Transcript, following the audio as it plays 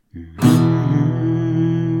Hi,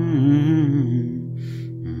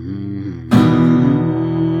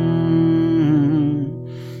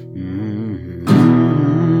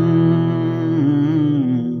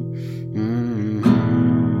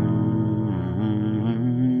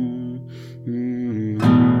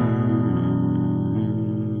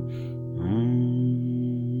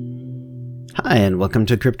 and welcome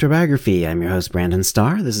to Cryptobiography. I'm your host, Brandon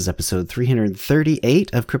Starr. This is episode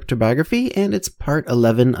 338 of Cryptobiography, and it's part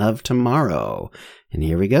 11 of Tomorrow. And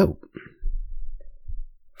here we go.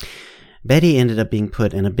 Betty ended up being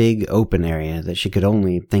put in a big open area that she could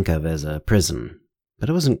only think of as a prison. But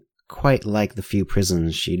it wasn't quite like the few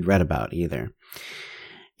prisons she'd read about either.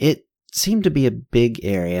 It seemed to be a big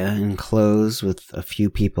area, enclosed with a few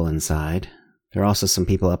people inside. There are also some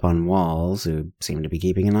people up on walls who seemed to be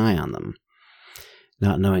keeping an eye on them.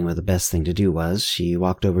 Not knowing what the best thing to do was, she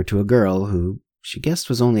walked over to a girl who she guessed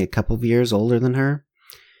was only a couple of years older than her.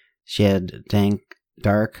 She had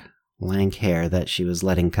dark, lank hair that she was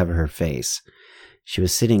letting cover her face. She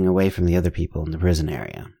was sitting away from the other people in the prison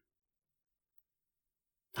area.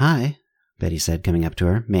 "Hi," Betty said, coming up to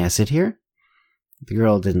her. "May I sit here?" The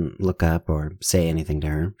girl didn't look up or say anything to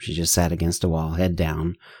her. She just sat against a wall, head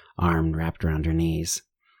down, arm wrapped around her knees.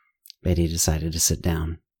 Betty decided to sit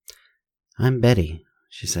down. "I'm Betty,"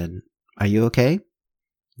 she said. "Are you okay?"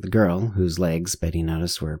 The girl, whose legs Betty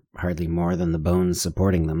noticed were hardly more than the bones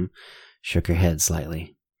supporting them, shook her head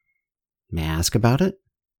slightly. "May I ask about it?"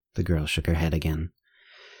 The girl shook her head again.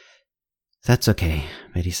 "That's okay,"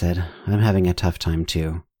 Betty said. "I'm having a tough time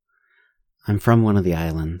too. I'm from one of the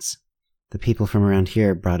islands. The people from around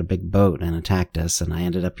here brought a big boat and attacked us, and I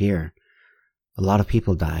ended up here. A lot of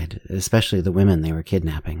people died, especially the women they were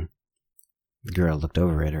kidnapping." The girl looked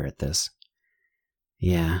over at her at this.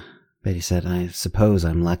 "Yeah," Betty said, "I suppose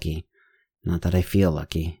I'm lucky. Not that I feel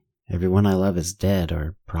lucky. Everyone I love is dead,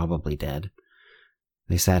 or probably dead."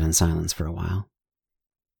 They sat in silence for a while.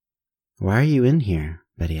 "Why are you in here?"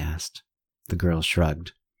 Betty asked. The girl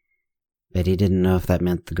shrugged. Betty didn't know if that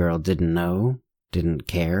meant the girl didn't know, didn't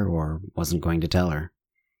care, or wasn't going to tell her.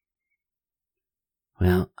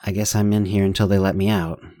 "Well, I guess I'm in here until they let me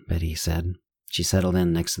out," Betty said. She settled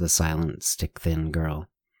in next to the silent, stick-thin girl.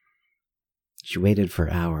 She waited for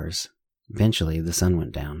hours. Eventually, the sun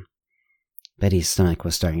went down. Betty's stomach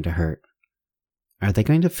was starting to hurt. "Are they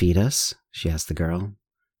going to feed us?" she asked the girl.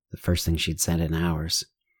 The first thing she'd said in hours.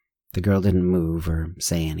 The girl didn't move or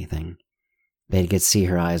say anything. Betty could see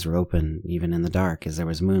her eyes were open, even in the dark, as there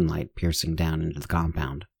was moonlight piercing down into the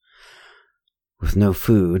compound. With no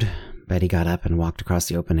food, Betty got up and walked across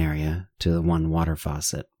the open area to the one water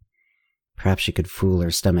faucet. Perhaps she could fool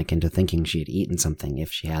her stomach into thinking she had eaten something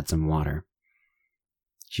if she had some water.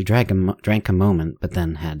 She drank a moment, but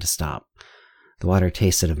then had to stop. The water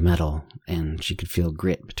tasted of metal, and she could feel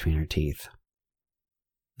grit between her teeth.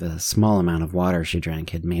 The small amount of water she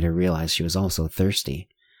drank had made her realize she was also thirsty,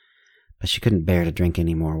 but she couldn't bear to drink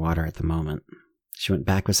any more water at the moment. She went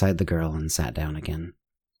back beside the girl and sat down again.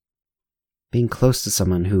 Being close to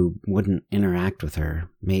someone who wouldn't interact with her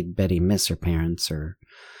made Betty miss her parents, her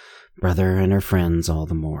brother, and her friends all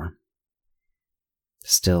the more.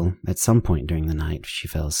 Still, at some point during the night, she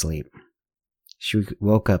fell asleep. She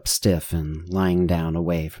woke up stiff and lying down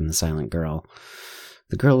away from the silent girl.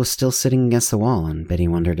 The girl was still sitting against the wall, and Betty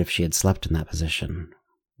wondered if she had slept in that position,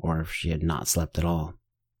 or if she had not slept at all.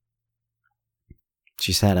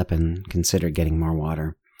 She sat up and considered getting more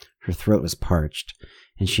water. Her throat was parched,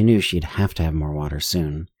 and she knew she'd have to have more water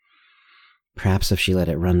soon. Perhaps if she let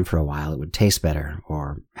it run for a while, it would taste better,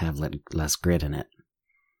 or have less grit in it.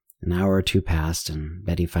 An hour or two passed, and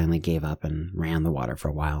Betty finally gave up and ran the water for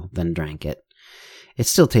a while, then drank it. It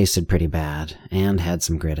still tasted pretty bad, and had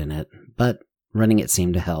some grit in it, but running it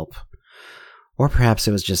seemed to help. Or perhaps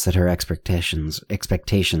it was just that her expectations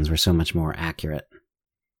were so much more accurate.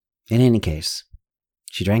 In any case,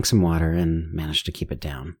 she drank some water and managed to keep it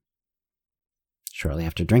down. Shortly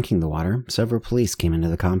after drinking the water, several police came into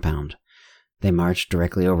the compound. They marched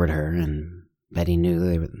directly over to her, and Betty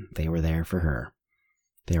knew they were there for her.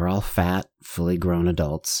 They were all fat, fully grown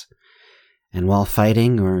adults, and while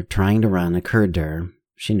fighting or trying to run occurred to her,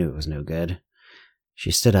 she knew it was no good.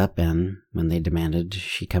 She stood up and, when they demanded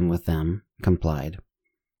she come with them, complied.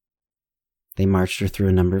 They marched her through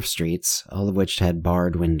a number of streets, all of which had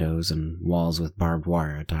barred windows and walls with barbed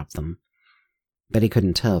wire atop them. Betty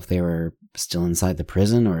couldn't tell if they were still inside the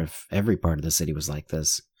prison or if every part of the city was like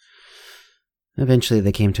this. Eventually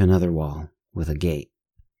they came to another wall with a gate.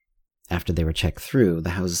 After they were checked through,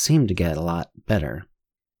 the houses seemed to get a lot better.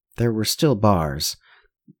 There were still bars,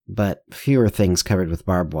 but fewer things covered with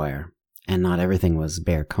barbed wire, and not everything was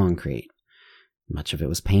bare concrete. Much of it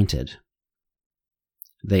was painted.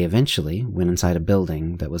 They eventually went inside a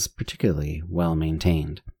building that was particularly well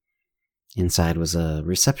maintained. Inside was a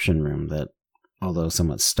reception room that, although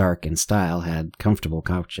somewhat stark in style, had comfortable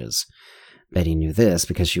couches. Betty knew this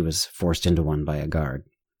because she was forced into one by a guard.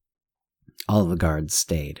 All of the guards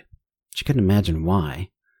stayed. She couldn't imagine why,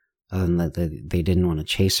 other than that they didn't want to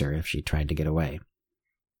chase her if she tried to get away.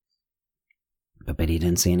 But Betty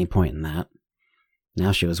didn't see any point in that.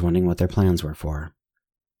 Now she was wondering what their plans were for.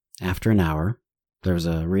 After an hour, there was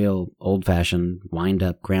a real old-fashioned,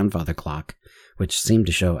 wind-up grandfather clock, which seemed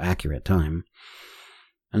to show accurate time.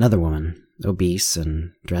 Another woman, obese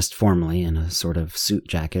and dressed formally in a sort of suit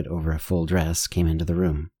jacket over a full dress, came into the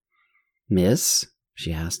room. "Miss?"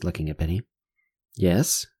 she asked, looking at Betty.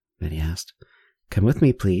 "Yes?" Betty asked. "Come with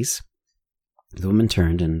me, please." The woman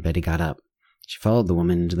turned and Betty got up. She followed the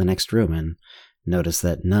woman into the next room and noticed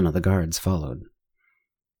that none of the guards followed.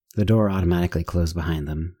 The door automatically closed behind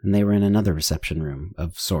them, and they were in another reception room,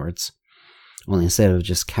 of sorts. Only instead of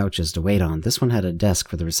just couches to wait on, this one had a desk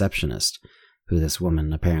for the receptionist, who this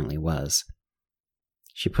woman apparently was.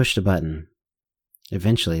 She pushed a button.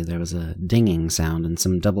 Eventually, there was a dinging sound and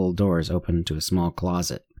some double doors opened to a small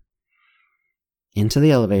closet. "Into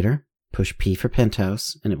the elevator, push P for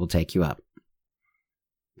penthouse, and it will take you up."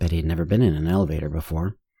 Betty had never been in an elevator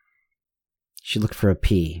before. She looked for a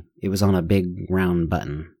P. It was on a big round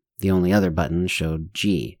button. The only other button showed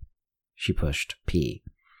G. She pushed P.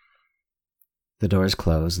 The doors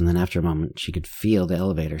closed, and then after a moment she could feel the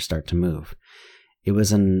elevator start to move. It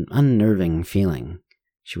was an unnerving feeling.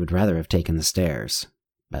 She would rather have taken the stairs,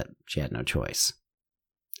 but she had no choice.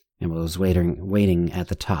 And what was waiting at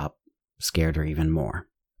the top scared her even more.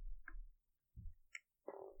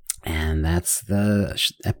 And that's the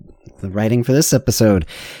writing for this episode.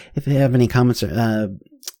 If you have any comments,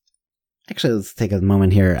 actually, let's take a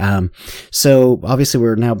moment here. So obviously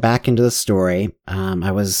we're now back into the story.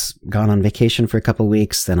 I was gone on vacation for a couple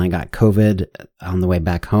weeks. Then I got COVID on the way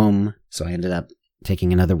back home. So I ended up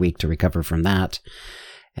taking another week to recover from that.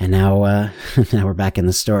 And now, now we're back in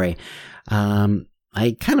the story.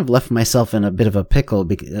 I kind of left myself in a bit of a pickle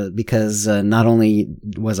because not only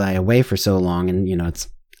was I away for so long, and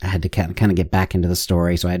I had to kind of get back into the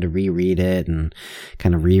story, so I had to reread it and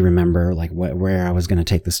kind of remember like where I was going to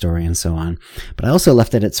take the story and so on. But I also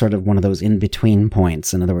left it at sort of one of those in-between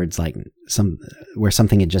points. In other words, like where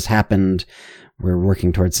something had just happened, we're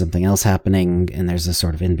working towards something else happening, and there's a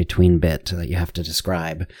sort of in-between bit that you have to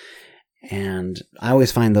describe. And I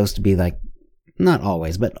always find those to be like, not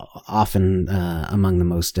always, but often among the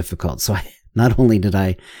most difficult. So not only did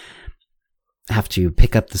I have to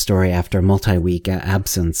pick up the story after a multi-week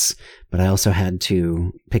absence, but I also had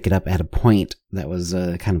to pick it up at a point that was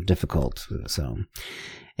kind of difficult. So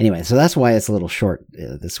anyway, so that's why it's a little short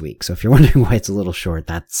this week. So if you're wondering why it's a little short,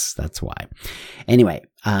 that's why. Anyway,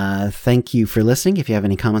 thank you for listening. If you have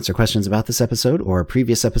any comments or questions about this episode or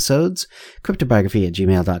previous episodes,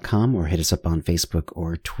 cryptobiography@gmail.com, or hit us up on Facebook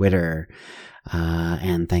or Twitter.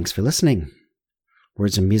 And thanks for listening.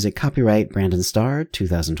 Words and music copyright Brandon Starr,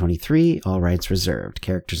 2023, all rights reserved.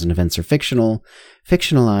 Characters and events are fictional,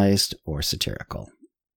 fictionalized, or satirical.